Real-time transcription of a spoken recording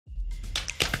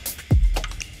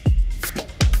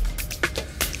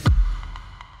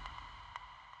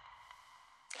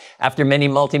After many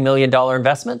multi-million-dollar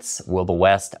investments, will the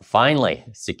West finally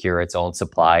secure its own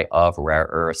supply of rare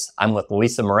earths? I'm with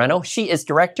Luisa Moreno. She is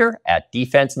director at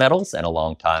Defense Metals and a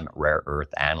longtime rare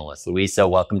earth analyst. Luisa,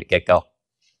 welcome to Kitco.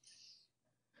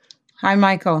 Hi,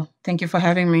 Michael. Thank you for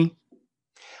having me.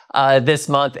 This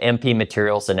month, MP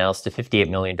Materials announced a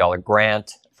 $58 million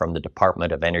grant from the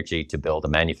Department of Energy to build a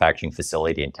manufacturing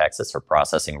facility in Texas for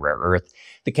processing rare earth.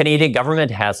 The Canadian government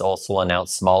has also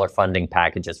announced smaller funding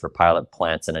packages for pilot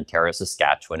plants in Ontario,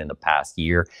 Saskatchewan in the past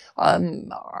year.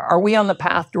 Are we on the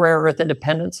path to rare earth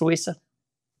independence, Luisa?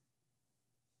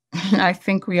 I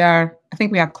think we are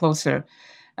closer.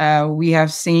 We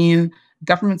have seen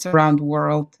governments around the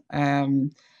world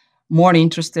more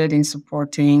interested in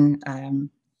supporting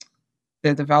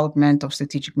the development of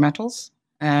strategic metals,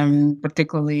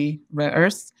 particularly rare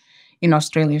earths. In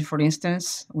Australia, for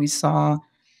instance, we saw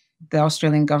the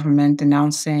Australian government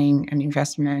announcing an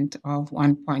investment of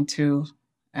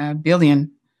 1.2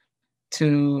 billion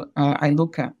to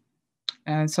Iluka.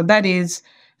 So that is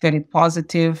very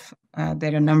positive.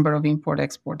 There are a number of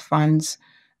import-export funds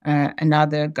and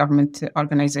other government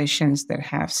organizations that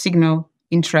have signaled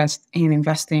interest in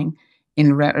investing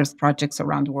in rare earth projects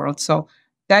around the world. So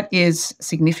that is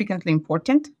significantly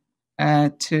important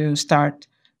to start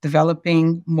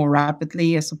developing more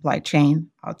rapidly a supply chain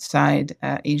outside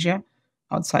Asia,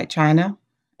 outside China.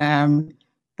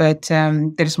 But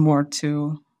there's more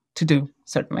to do,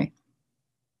 certainly.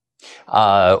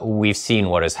 We've seen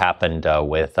what has happened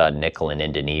with nickel in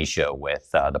Indonesia,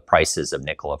 with the prices of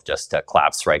nickel have just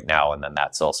collapsed right now, and then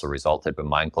that's also resulted in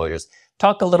mine closures.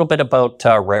 Talk a little bit about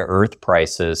rare earth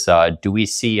prices. Do we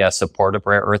see support of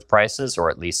rare earth prices, or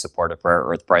at least support of rare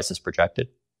earth prices projected?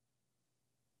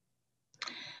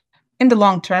 In the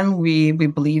long term, we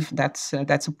believe that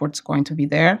support's going to be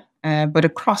there. But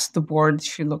across the board,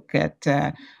 if you look at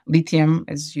lithium,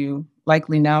 as you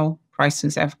likely know,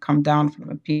 prices have come down from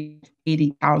a peak of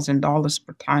 $80,000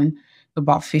 per ton to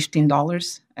about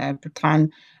 $15 per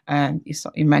ton.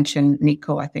 You mentioned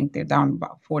nickel. I think they're down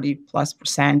about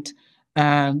 40+%.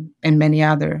 And many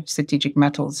other strategic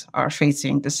metals are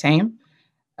facing the same.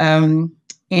 And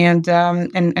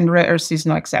rare earths is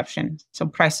no exception. So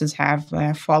prices have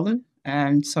fallen.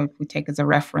 And so if we take as a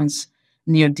reference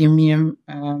neodymium,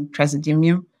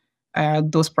 praseodymium,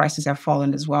 those prices have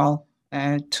fallen as well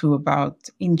to about,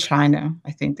 in China,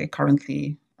 I think they're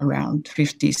currently around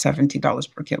 $50,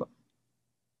 $70 per kilo.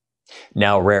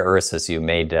 Now, rare earths, as you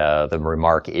made the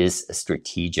remark, is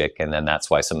strategic, and then that's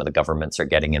why some of the governments are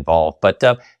getting involved. But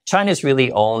China's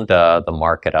really owned the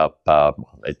market up.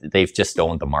 They've just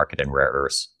owned the market in rare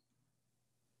earths.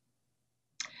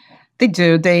 They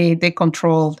do. They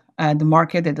control the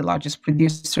market. They're the largest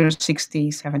producers, 60,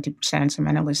 70%, some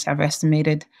analysts have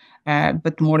estimated.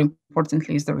 But more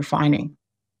importantly is the refining.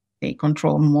 They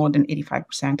control more than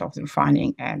 85% of the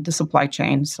refining and the supply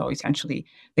chain. So essentially,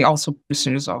 they're also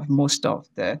producers of most of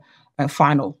the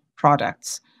final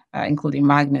products, including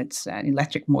magnets and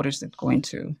electric motors that go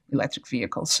into electric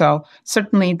vehicles. So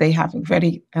certainly, they have a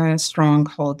very strong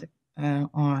hold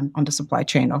on the supply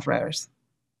chain of rare earths.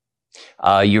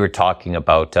 You were talking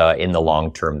about in the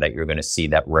long term that you're going to see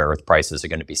that rare earth prices are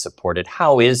going to be supported.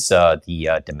 How is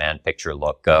the demand picture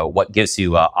look? What gives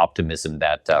you optimism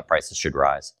that prices should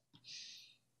rise?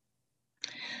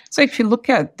 So if you look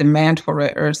at demand for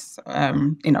rare earths,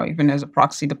 even as a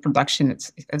proxy, the production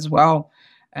as well,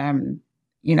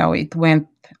 it went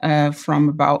from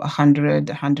about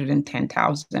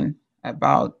 110,000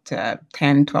 about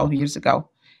 10, 12 years ago.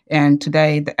 And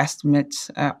today, the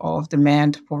estimates of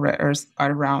demand for rare earths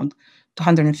are around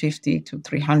 250 to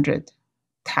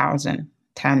 300,000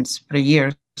 tons per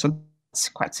year. So that's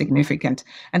quite significant.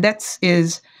 And that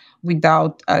is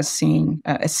without us seeing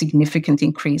a significant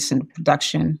increase in the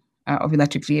production of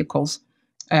electric vehicles,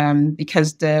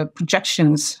 because the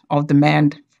projections of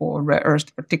demand for rare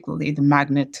earths, particularly the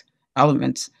magnet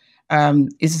elements,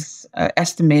 is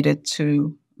estimated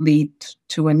to lead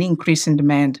to an increase in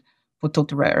demand for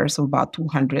total rare earths of about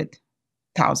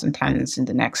 200,000 tons in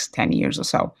the next 10 years or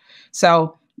so.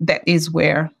 So that is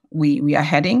where we are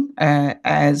heading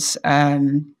as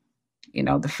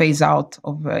the phase out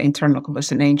of internal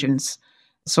combustion engines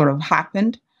sort of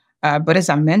happened. But as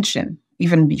I mentioned,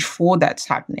 even before that's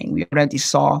happening, we already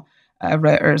saw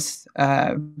rare earth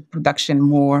production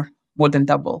more than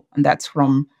double, and that's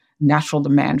from natural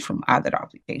demand from other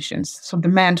applications. So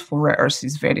demand for rare earths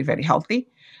is very, very healthy.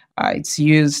 It's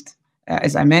used,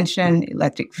 as I mentioned,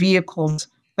 electric vehicles,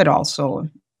 but also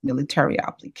military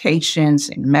applications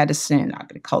in medicine,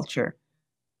 agriculture,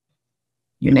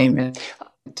 you name it.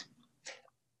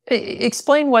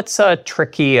 Explain what's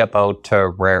tricky about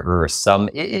rare earths.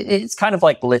 It's kind of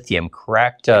like lithium,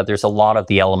 correct? There's a lot of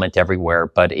the element everywhere,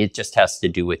 but it just has to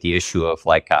do with the issue of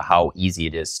like how easy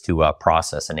it is to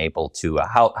process and able to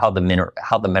how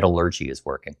the metallurgy is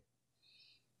working.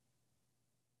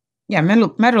 Yeah,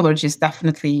 metallurgy is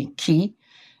definitely key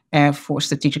for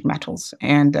strategic metals,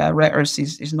 and rare earths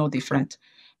is no different.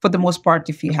 For the most part,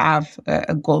 if you have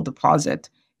a gold deposit,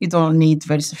 you don't need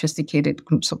very sophisticated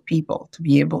groups of people to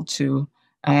be able to,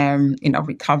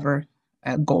 recover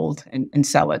gold and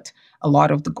sell it. A lot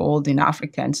of the gold in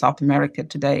Africa and South America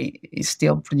today is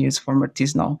still produced from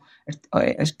artisanal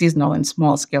and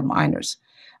small scale miners.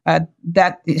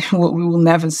 That we will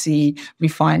never see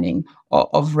refining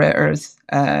of rare earth.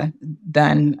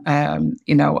 Then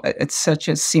it's such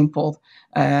a simple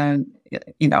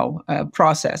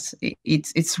process.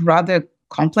 It's rather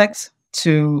complex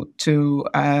to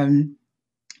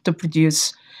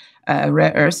produce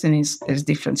rare earths in its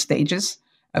different stages.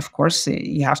 Of course,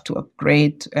 you have to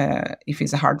upgrade if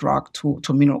it's a hard rock to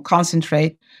mineral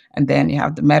concentrate, and then you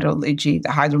have the metallurgy, the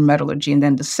hydrometallurgy, and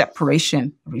then the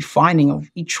separation, refining of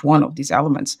each one of these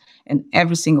elements. And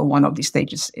every single one of these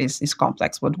stages is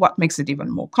complex. But what makes it even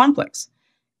more complex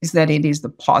is that it is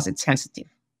deposit sensitive.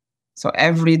 So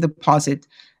every deposit,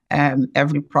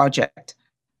 every project,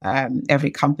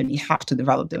 every company have to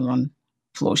develop their own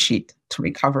flow sheet to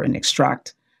recover and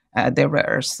extract their rare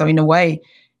earths. So in a way,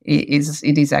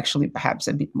 it is actually perhaps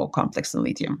a bit more complex than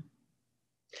lithium.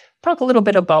 Talk a little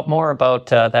bit more about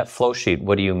that flow sheet.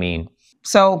 What do you mean?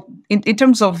 So in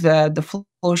terms of the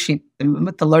flow sheet, the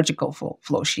metallurgical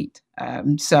flow sheet.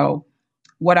 So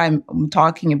what I'm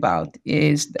talking about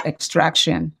is the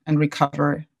extraction and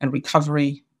recovery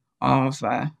of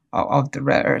the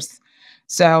rare earth.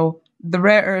 So the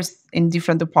rare earth in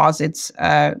different deposits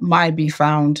might be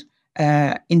found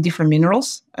in different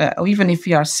minerals, or even if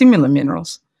you are similar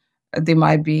minerals, they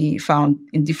might be found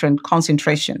in different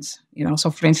concentrations. So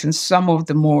for instance, some of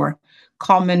the more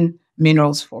common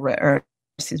minerals for rare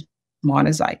earths is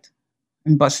monazite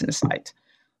and bastnasite.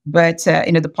 But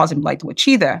in a deposit like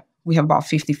Wachida, we have about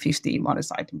 50-50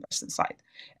 monazite and bastnasite.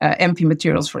 MP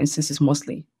materials, for instance, is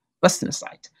mostly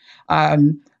bastnasite.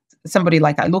 Somebody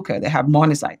like Iluka, they have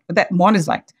monazite, but that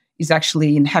monazite is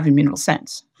actually in heavy mineral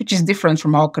sands, which is different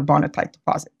from our carbonatite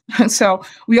deposit. So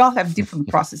we all have different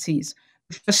processes.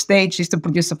 The first stage is to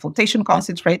produce a flotation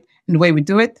concentrate, and the way we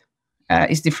do it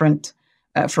is different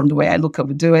from the way Iluka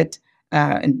would do it,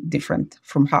 and different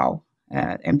from how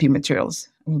MP materials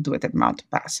will do it at Mountain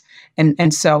Pass.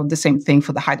 And so the same thing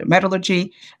for the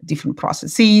hydrometallurgy, different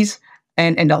processes,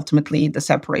 and ultimately the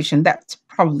separation. That's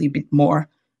probably a bit more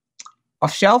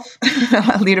off shelf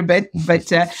a little bit,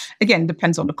 but again,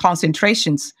 depends on the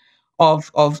concentrations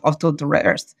of the rare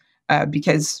earth,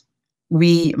 because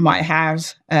we might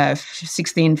have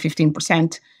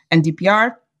 16-15%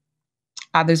 NdPr.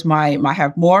 Others might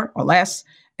have more or less,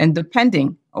 and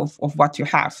depending of what you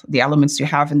have, the elements you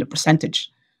have, and the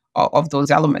percentage of those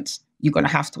elements, you're going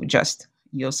to have to adjust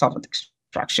your solvent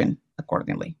extraction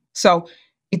accordingly. So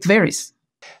it varies.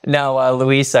 Now,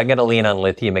 Luisa, I'm going to lean on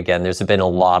lithium again. There's been a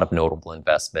lot of notable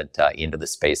investment into the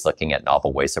space looking at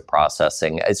novel ways of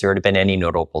processing. Has there been any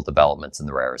notable developments in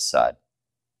the rare earth side?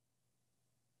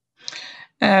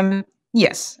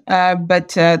 Yes,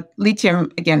 but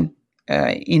lithium, again,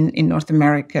 in North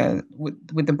America,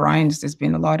 with the brines, there's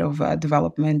been a lot of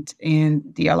development in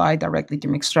DLI, direct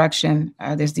lithium extraction.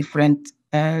 There's different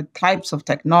types of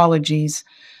technologies,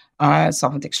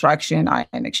 solvent extraction, ion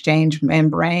exchange,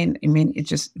 membrane. I mean, it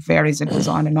just varies and goes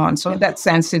on and on. So in that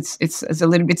sense, it's a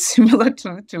little bit similar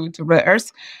to rare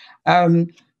earth.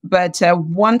 But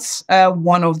once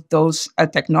one of those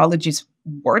technologies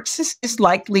works, is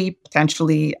likely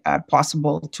potentially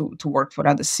possible to work for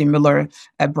other similar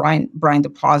brine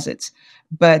deposits.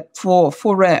 But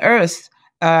for rare earth,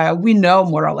 we know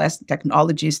more or less the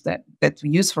technologies that we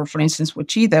use for instance,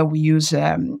 Wachida, we use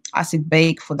acid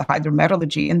bake for the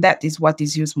hydrometallurgy, and that is what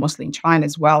is used mostly in China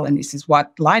as well, and this is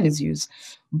what liners use.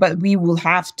 But we will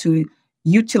have to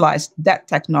utilize that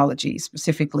technology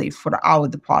specifically for our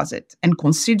deposit, and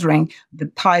considering the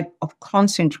type of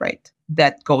concentrate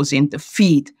that goes into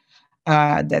feed,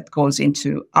 that goes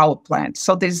into our plant.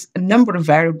 So there's a number of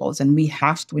variables, and we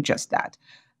have to adjust that.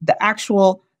 The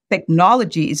actual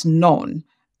technology is known,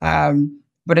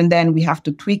 but and then we have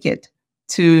to tweak it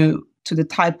to the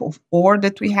type of ore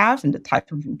that we have and the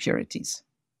type of impurities.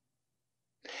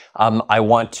 I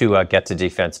want to get to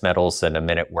defense metals in a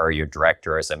minute, where your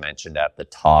director, as I mentioned at the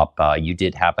top, you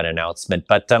did have an announcement,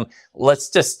 but let's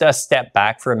just step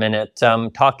back for a minute,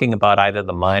 talking about either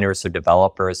the miners or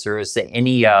developers. Or is there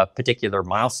any particular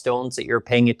milestones that you're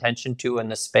paying attention to in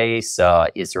the space?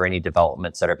 Is there any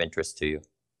developments that are of interest to you?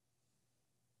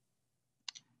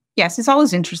 Yes, it's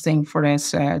always interesting for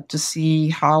us to see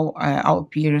how our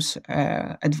peers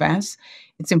advance.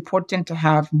 It's important to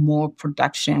have more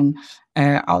production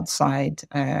outside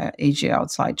Asia,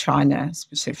 outside China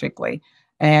specifically.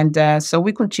 And so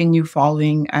we continue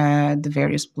following the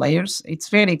various players. It's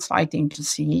very exciting to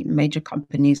see major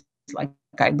companies like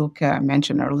Luca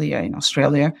mentioned earlier in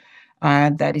Australia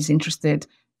that is interested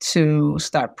to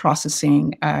start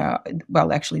processing.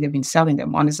 Well, actually, they've been selling their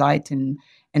monazite and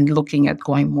looking at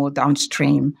going more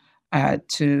downstream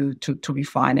to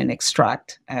refine and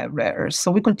extract rare earths. So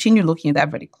we continue looking at that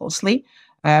very closely.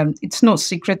 It's no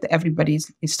secret that everybody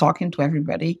is talking to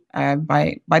everybody.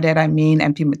 By that I mean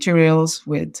MP Materials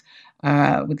with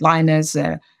Linus.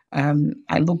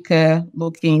 I look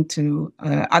into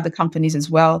other companies as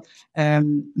well.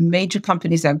 Major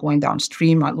companies that are going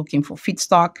downstream are looking for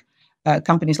feedstock.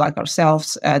 Companies like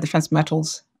ourselves, Defense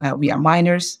Metals, we are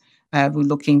miners. We're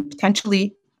looking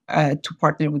potentially to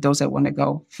partner with those that want to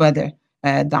go further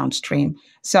downstream.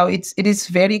 So it is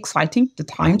very exciting, the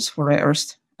times for rare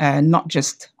earths, not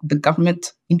just the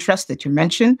government interest that you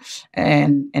mentioned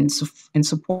and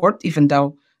support, even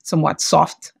though somewhat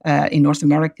soft in North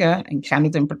America and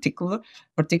Canada in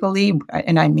particularly,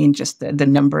 and I mean just the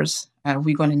numbers.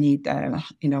 We're going to need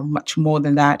much more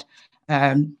than that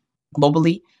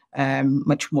globally,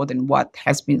 much more than what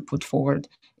has been put forward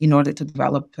in order to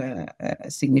develop a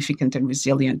significant and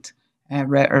resilient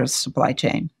rare earth supply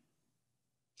chain.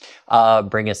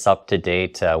 Bring us up to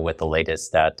date with the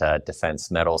latest at Defense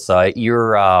Metals.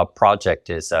 Your project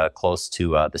is close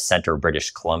to the center of British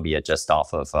Columbia, just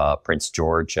off of Prince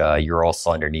George. You're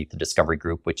also underneath the Discovery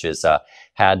Group, which has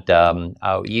had,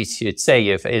 you should say,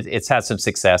 it's had some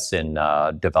success in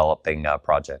developing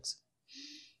projects.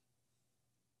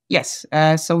 Yes,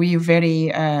 so we are very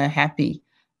happy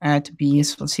to be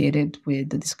associated with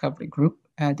the Discovery Group.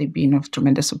 They've been of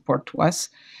tremendous support to us.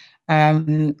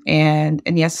 And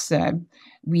yes,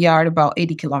 we are about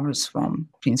 80 kilometers from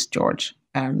Prince George.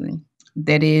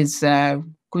 There is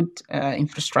good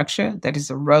infrastructure. There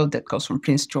is a road that goes from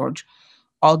Prince George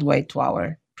all the way to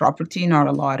our property. Not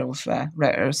a lot of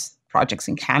rare earth projects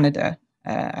in Canada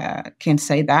can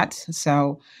say that.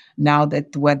 So now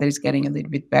that the weather is getting a little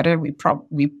bit better, we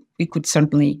could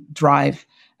certainly drive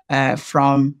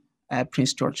from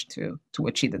Prince George to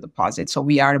achieve the deposit. So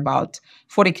we are about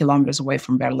 40 kilometers away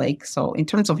from Bear Lake. So in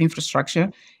terms of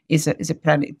infrastructure, is a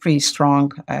pretty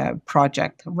strong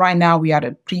project. Right now, we are at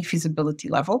a pre-feasibility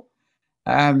level,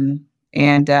 and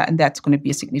that's going to be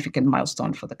a significant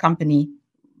milestone for the company.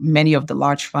 Many of the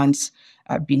large funds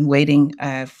have been waiting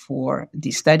for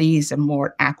these studies, a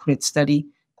more accurate study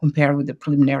compared with the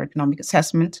preliminary economic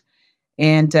assessment,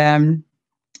 and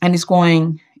it's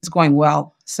going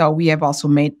well. So we have also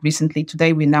made recently,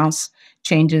 today we announced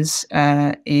changes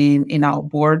in our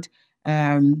board,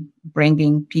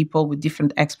 bringing people with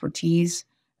different expertise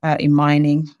in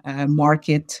mining,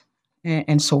 market,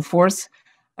 and so forth.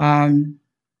 And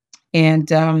in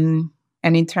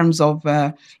terms of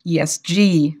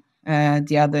ESG,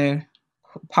 the other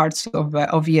parts of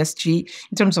ESG,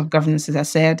 in terms of governance, as I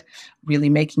said, really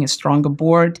making a stronger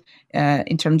board.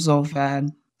 In terms of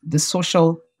the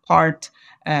social part,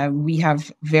 we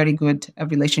have very good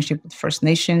relationship with First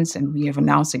Nations, and we have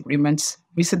announced agreements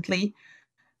recently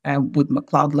with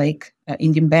McLeod Lake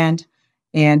Indian Band,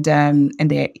 and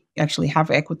they actually have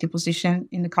an equity position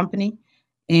in the company.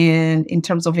 And in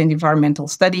terms of environmental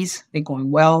studies, they're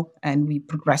going well, and we're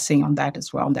progressing on that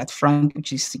as well, on that front,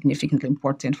 which is significantly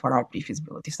important for our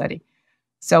pre-feasibility study.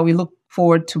 So we look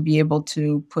forward to be able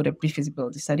to put a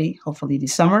pre-feasibility study, hopefully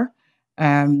this summer,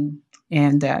 and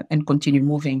continue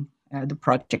moving the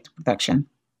project to production.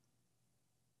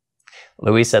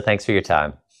 Luisa, thanks for your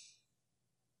time.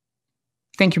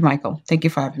 Thank you, Michael. Thank you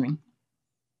for having me.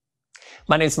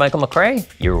 My name is Michael McRae.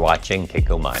 You're watching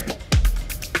Kitco Mining.